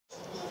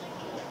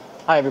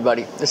Hi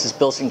everybody, this is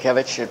Bill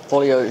Sienkiewicz at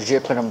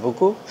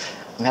FolhaPE.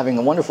 I'm having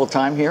a wonderful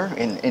time here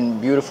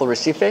in beautiful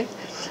Recife.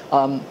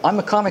 I'm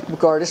a comic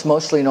book artist,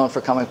 mostly known for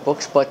comic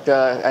books, but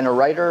and a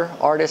writer,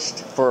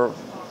 artist for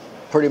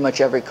pretty much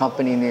every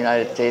company in the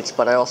United States,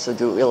 but I also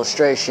do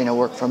illustration and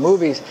work for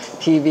movies,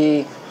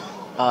 TV,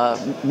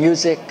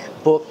 music,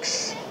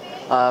 books,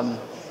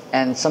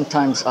 and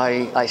sometimes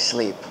I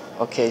sleep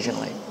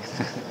occasionally.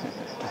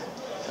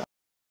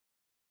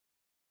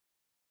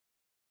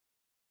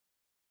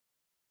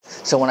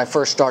 So when I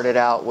first started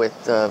out with,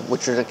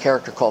 which was a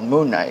character called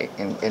Moon Knight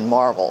in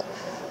Marvel,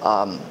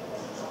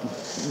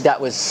 that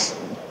was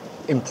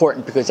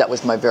important because that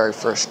was my very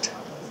first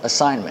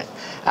assignment.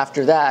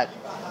 After that,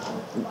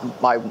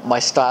 my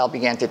style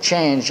began to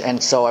change,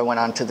 and so I went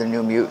on to the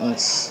New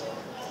Mutants,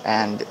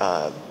 and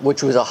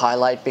which was a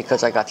highlight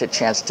because I got the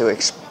chance to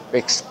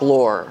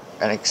explore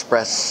and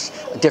express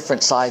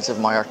different sides of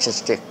my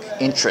artistic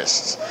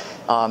interests.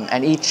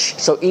 And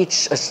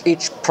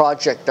each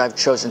project I've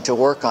chosen to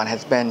work on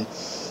has been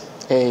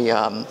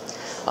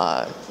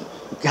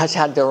has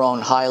had their own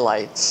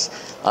highlights.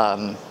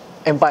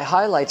 And by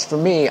highlights, for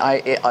me,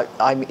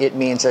 it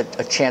means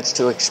a chance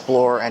to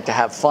explore and to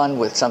have fun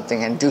with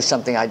something and do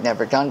something I'd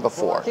never done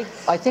before.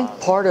 I think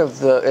part of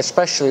the,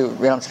 especially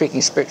when I'm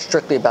speaking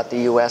strictly about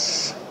the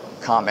U.S.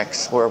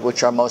 comics,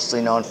 which are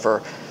mostly known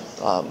for,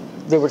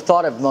 they were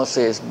thought of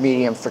mostly as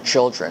medium for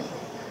children.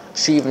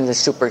 So even the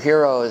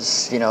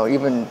superheroes, you know,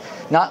 even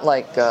not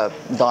like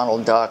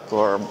Donald Duck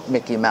or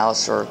Mickey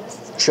Mouse or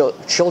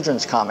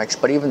children's comics,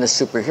 but even the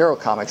superhero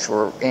comics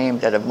were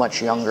aimed at a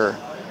much younger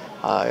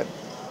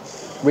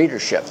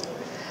readership.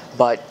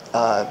 But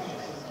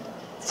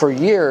for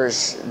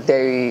years,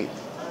 they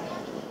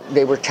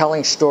were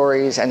telling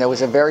stories, and there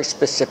was a very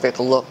specific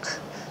look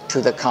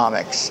to the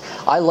comics.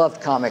 I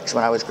loved comics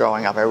when I was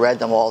growing up. I read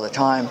them all the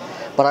time,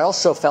 but I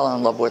also fell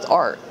in love with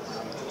art.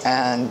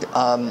 And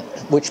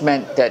which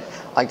meant that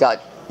I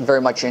got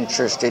very much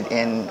interested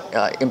in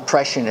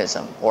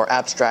impressionism or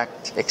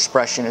abstract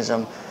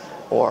expressionism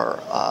or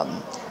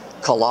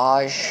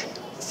collage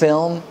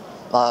film.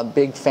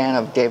 Big fan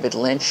of David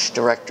Lynch,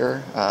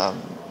 director,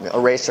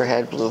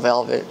 Eraserhead, Blue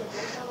Velvet.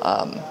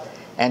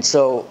 And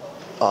so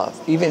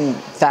even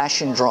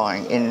fashion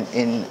drawing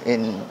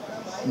in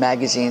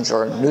magazines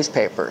or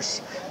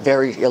newspapers,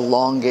 very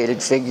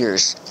elongated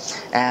figures.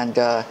 And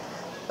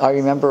I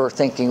remember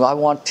thinking, well, I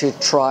want to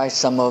try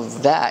some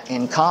of that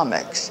in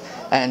comics.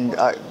 And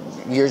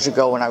years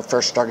ago when I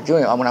first started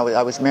doing it, when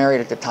I was married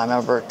at the time, I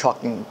remember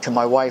talking to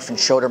my wife and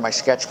showed her my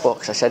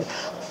sketchbooks. I said,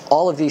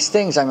 all of these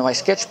things I'm in my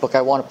sketchbook,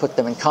 I want to put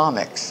them in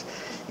comics.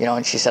 You know,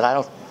 and she said, I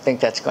don't think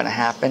that's going to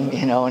happen.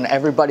 You know, and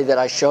everybody that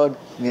I showed,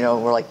 you know,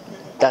 were like,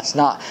 that's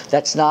not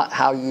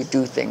how you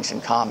do things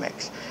in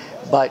comics.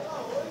 But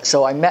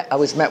so I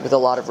was met with a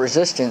lot of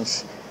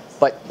resistance,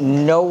 but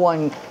no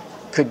one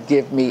could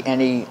give me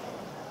any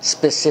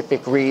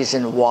specific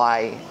reason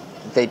why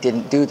they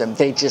didn't do them.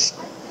 They just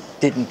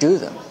didn't do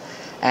them.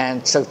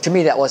 And so to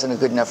me that wasn't a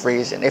good enough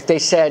reason. If they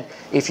said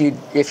if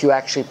you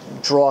actually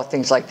draw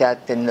things like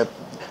that, then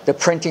the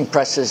printing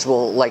presses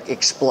will like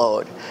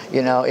explode.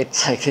 You know,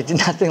 it's like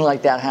nothing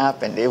like that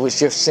happened. It was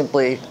just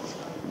simply,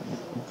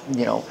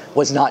 you know,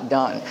 was not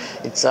done.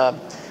 It's a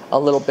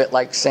little bit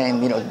like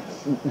saying, you know,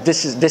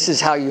 this is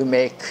how you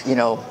make, you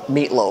know,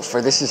 meatloaf,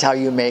 or this is how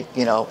you make,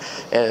 you know,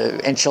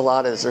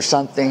 enchiladas or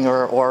something,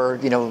 or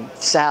you know,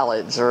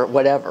 salads or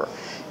whatever.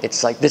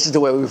 It's like, this is the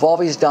way we've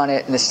always done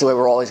it, and this is the way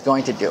we're always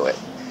going to do it.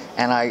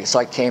 And so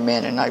I came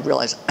in and I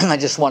realized I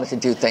just wanted to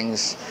do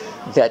things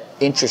that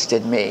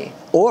interested me,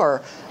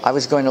 or I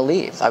was going to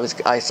leave.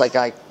 It's like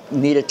I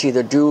needed to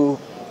either do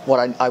what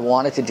I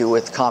wanted to do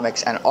with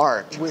comics and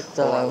art. With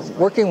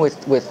working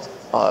with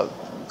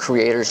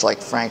creators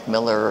like Frank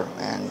Miller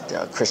and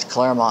Chris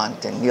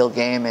Claremont and Neil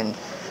Gaiman,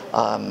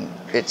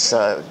 it's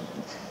I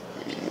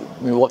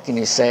mean, what can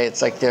you say?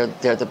 It's like they're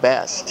the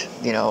best.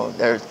 You know,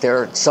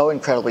 they're so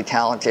incredibly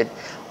talented.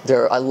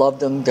 I love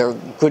them. They're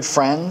good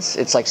friends.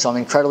 It's like, so I'm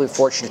incredibly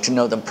fortunate to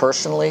know them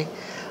personally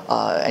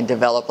and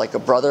develop like a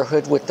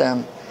brotherhood with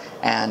them.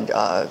 And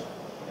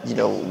you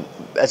know,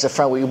 as a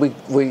friend,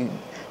 we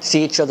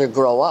see each other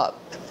grow up,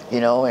 you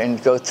know, and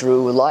go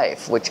through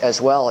life, which as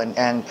well,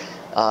 and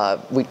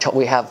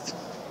we have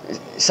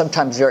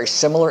sometimes very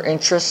similar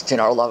interests in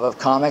our love of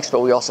comics, but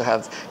we also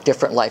have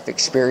different life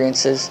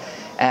experiences.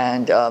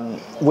 And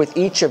with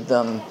each of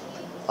them,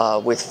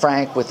 with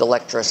Frank, with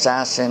Electra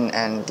Assassin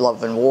and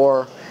Love and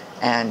War,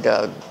 and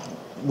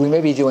we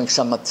may be doing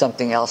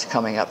something else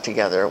coming up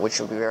together, which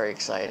will be very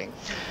exciting.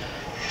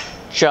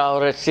 Ciao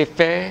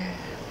Recife.